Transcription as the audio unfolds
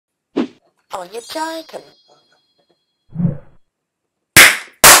Oh, you're joking.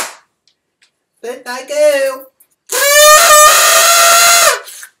 Birthday girl!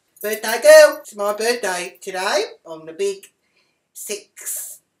 Birthday girl! It's my birthday today on the big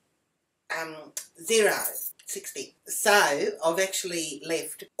 60. So I've actually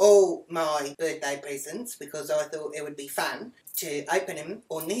left all my birthday presents because I thought it would be fun to open them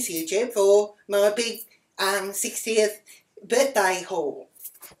on this YouTube for my big 60th birthday haul.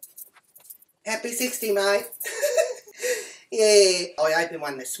 Happy 60, mate. Yeah, I opened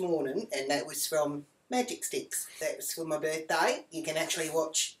one this morning and that was from Magic Sticks. That was for my birthday. You can actually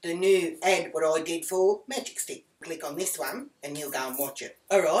watch the new ad what I did for Magic Stick. Click on this one and you'll go and watch it.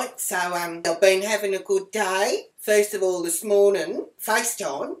 Alright, so I've been having a good day. First of all, this morning,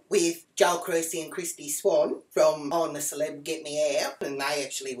 FaceTime with Joel Creasy and Christy Swan from On the Celeb Get Me Out, and they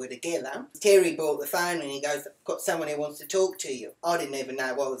actually were together. Terry brought the phone and he goes, got someone who wants to talk to you. I didn't even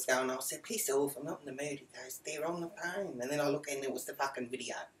know what was going on. I said, piss off, I'm not in the mood. He goes, they're on the phone. And then I look and it was the fucking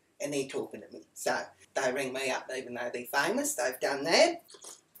video. And they're talking to me. So they ring me up even though they're famous. They've done that.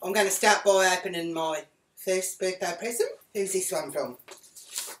 I'm going to start by opening my first birthday present. Who's this one from?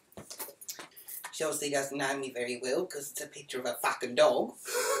 She obviously doesn't know me very well because it's a picture of a fucking dog.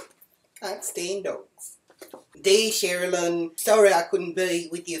 Can't stand dogs. Dear Cherylyn, sorry I couldn't be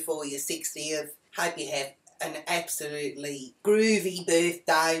with you for your 60th. Hope you have an absolutely groovy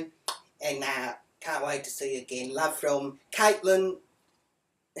birthday. And can't wait to see you again. Love from Caitlin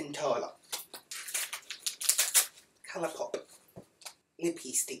and Tyler. Colourpop.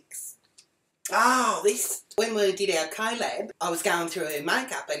 Lippy sticks. Oh, this, when we did our collab, I was going through her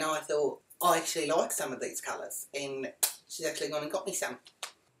makeup and I thought, I actually like some of these colours. And she's actually gone and got me some.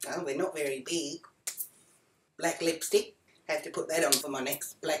 Oh, they're not very big. Black lipstick. Have to put that on for my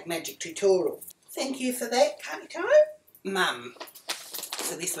next black magic tutorial. Thank you for that, Kato. Mum.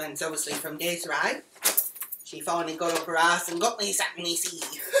 So this one's obviously from Desiree. She finally got off her ass and got me something this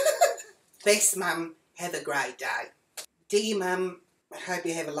year. Best Mum, have a great day. Dear Mum, I hope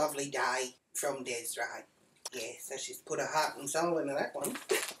you have a lovely day. From Desiree. Yeah, so she's put her heart and soul into that one.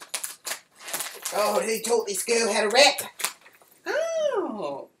 Oh, who taught this girl how to rap?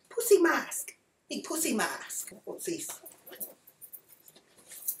 Oh, pussy mask. Big pussy mask. What's this?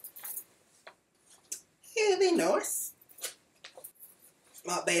 Yeah, they're nice.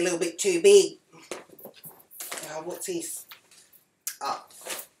 Might be a little bit too big. Oh, what's this? Oh,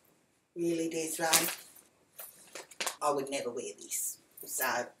 really, Desiree? I would never wear this. So,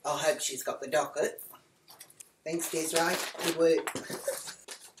 I hope she's got the docket. Thanks, Desiree. Good work.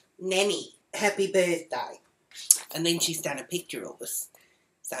 Nanny, happy birthday. And then she's done a picture of us.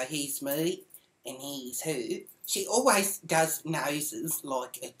 So here's me and here's her. She always does noses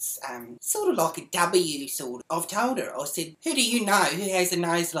like it's sort of like a W sort of. I've told her, I said, who do you know who has a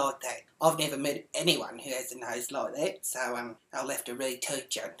nose like that? I've never met anyone who has a nose like that, so I'll have to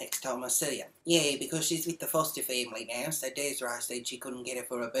reteach her next time I see her. Yeah, because she's with the foster family now, so Desiree said she couldn't get her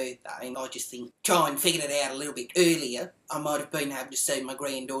for her birthday, and I just think, try and figure it out a little bit earlier, I might have been able to see my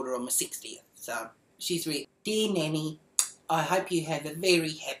granddaughter on my 60th. So she's written, Dear Nanny, I hope you have a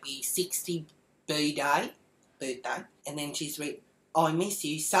very happy 60 birthday. And then she's written, I miss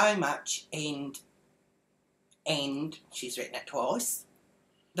you so much, and she's written it twice.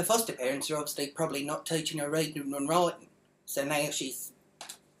 The foster parents are obviously probably not teaching her reading and writing. So now she's,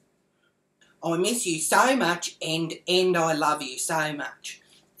 I miss you so much and I love you so much.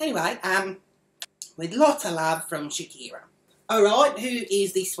 Anyway, with lots of love from Shakira. Alright, who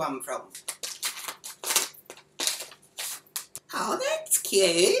is this one from? Oh, that's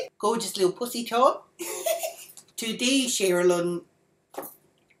cute. Gorgeous little pussy top. To dear Cherylyn,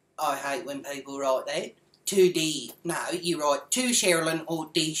 I hate when people write that. To dear, no, you write to Cherylyn or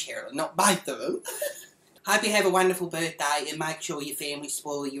dear Cherylyn, not both of them. Hope you have a wonderful birthday and make sure your family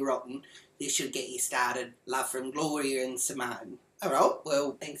spoil you rotten. This should get you started. Love from Gloria and Simone. Alright,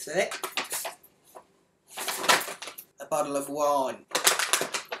 well, thanks for that. A bottle of wine.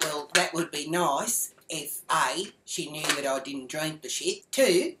 Well, that would be nice if A, she knew that I didn't drink the shit.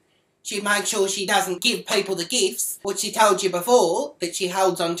 2, she makes sure she doesn't give people the gifts, what she told you before, that she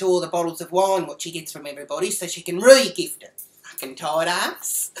holds on to all the bottles of wine, what she gets from everybody, so she can re-gift it. Fucking tight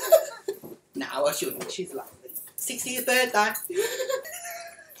ass. No, I shouldn't. She's lovely. 60th birthday.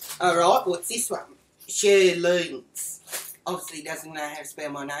 Alright, what's this one? Cherylyn's. Obviously doesn't know how to spell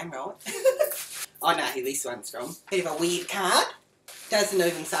my name right. I know who this one's from. Bit of a weird card. Doesn't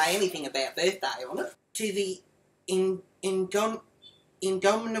even say anything about birthday on it. To the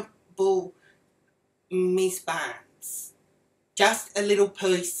indomitable Miss Barnes. Just a little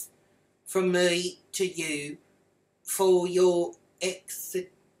piece from me to you for your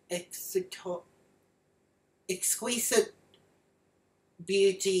xxxxx exquisite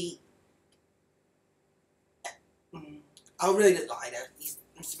beauty. I'll read it later. He's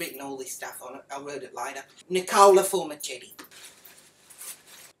written all this stuff on it. I'll read it later. Nicola Formichetti.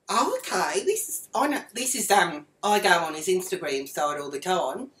 Oh, okay. I go on his Instagram site all the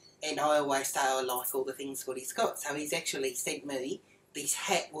time, and I always say I like all the things what he's got. So he's actually sent me this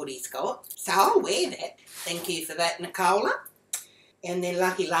hat what he's got. So I'll wear that. Thank you for that, Nicola. And then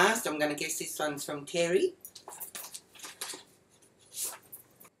lucky last, I'm going to guess this one's from Terry.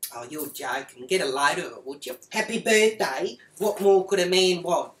 Oh, you're joking. Get a load of it, would you? Happy birthday. What more could a man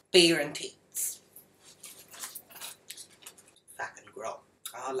want? Beer and tits. Fucking grot.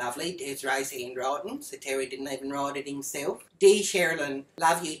 Oh, lovely. There's Ray's handwriting, so Terry didn't even write it himself. Dear Cherylyn,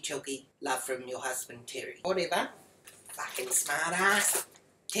 love you, Chucky. Love from your husband, Terry. Whatever. Fucking smart ass.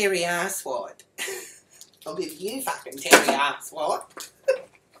 Terry Asswad. I'll give you fucking Terry Asswad.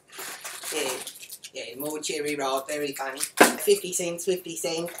 Yeah, more cherry rod, very funny. 50 cents, 50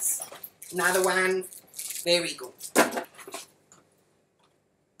 cents. Another one, very good.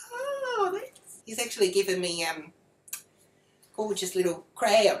 Oh, he's actually given me gorgeous little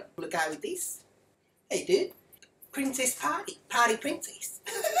crayon to go with this. Hey, dude. Princess Party Princess.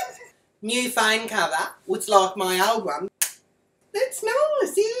 New phone cover, looks like my old one. That's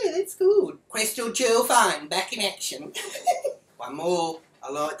nice, yeah, that's good. Crystal Jewel phone, back in action. One more. I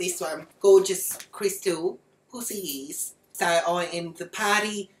like this one. Gorgeous crystal pussy ears. So I am the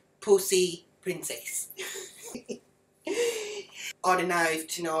party pussy princess. I don't know if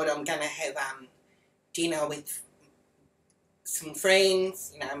tonight I'm going to have dinner with some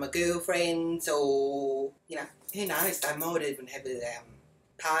friends, you know, my girlfriends, or, you know, who knows, they might even have a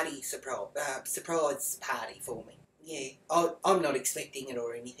party surprise party for me. Yeah, I'm not expecting it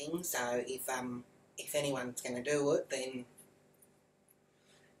or anything, so if anyone's going to do it, then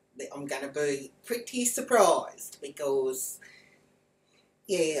I'm going to be pretty surprised, because,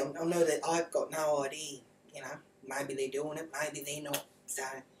 yeah, I know that I've got no idea, you know, maybe they're doing it, maybe they're not, so,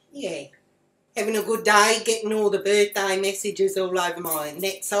 yeah. Having a good day, getting all the birthday messages all over my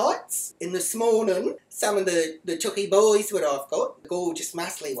net sites. And this morning, some of the Chucky boys what I've got, the gorgeous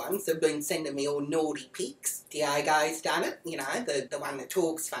muscly ones, have been sending me all naughty pics. Diego's done it, you know, the one that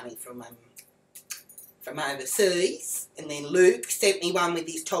talks funny from overseas. And then Luke sent me one with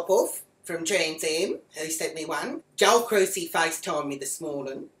his top off from Trans Am, who sent me one. Joel Crucy FaceTimed me this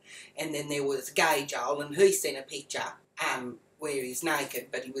morning, and then there was Gay Joel, and he sent a picture where he's naked,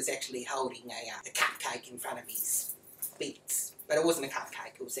 but he was actually holding a cupcake in front of his bits. But it wasn't a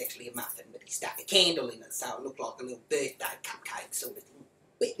cupcake, it was actually a muffin, but he stuck a candle in it, so it looked like a little birthday cupcake sort of thing.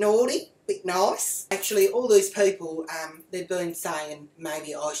 Bit naughty, bit nice. Actually, all those people, they've been saying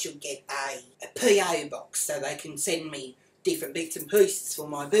maybe I should get a PO box so they can send me different bits and pieces for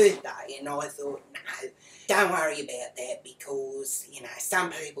my birthday. And I thought, no, don't worry about that, because, you know,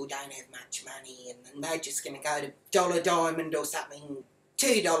 some people don't have much money and they're just going to go to Dollar Diamond or something,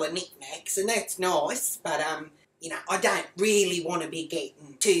 $2 knickknacks, and that's nice. But, you know, I don't really want to be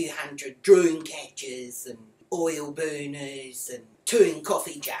getting 200 drone catchers and oil burners and 2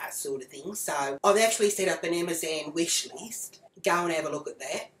 coffee jars sort of thing. So I've actually set up an Amazon wish list. Go and have a look at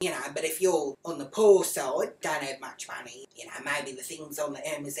that, you know, but if you're on the poor side, don't have much money, you know, maybe the things on the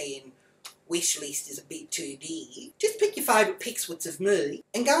Amazon wish list is a bit too dear, just pick your favourite picswits of me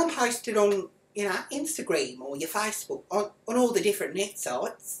and go and post it on, you know, Instagram or your Facebook, on all the different net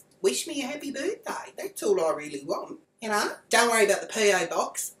sites. Wish me a happy birthday, that's all I really want, you know. Don't worry about the PO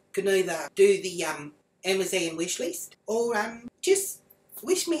box, can either do the Amazon wish list, or just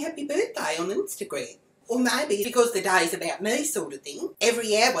wish me happy birthday on Instagram. Or maybe because the day's about me sort of thing,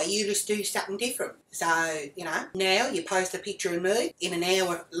 every hour you just do something different. So, you know, now you post a picture of me, in an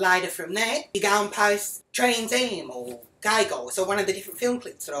hour later from that, you go and post Trans Am or Gay Guys or one of the different film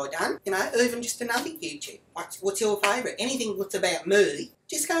clips that I've done, you know, even just another YouTube. What's your favourite? Anything that's about me,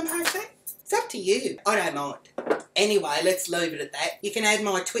 just go and post that. It's up to you. I don't mind. Anyway, let's leave it at that. You can add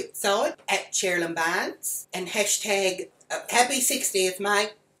my Twit side at Cherylyn Barnes and hashtag happy 60th,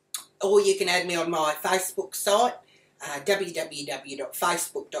 mate. Or you can add me on my Facebook site,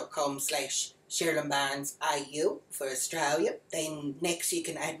 www.facebook.com/CherylynBarnesAU for Australia. Then next you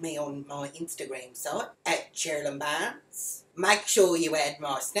can add me on my Instagram site, at Cherylyn Barnes. Make sure you add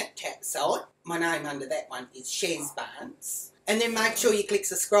my Snapchat site. My name under that one is Shez Barnes. And then make sure you click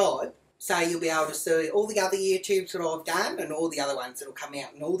subscribe, so you'll be able to see all the other YouTubes that I've done and all the other ones that will come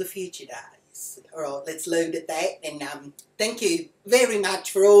out in all the future days. Alright, let's leave it at that, and thank you very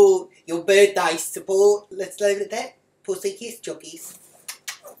much for all your birthday support. Let's leave it at that. Pussy kiss, chookies.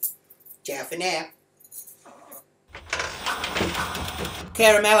 Ciao for now.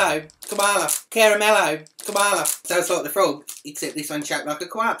 Caramello. koala, caramello, koala. Sounds like the frog, except this one's shaped like a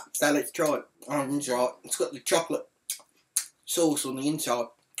koala. So let's try it. It's right. It's got the chocolate sauce on the inside.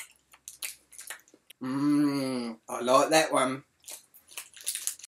 I like that one.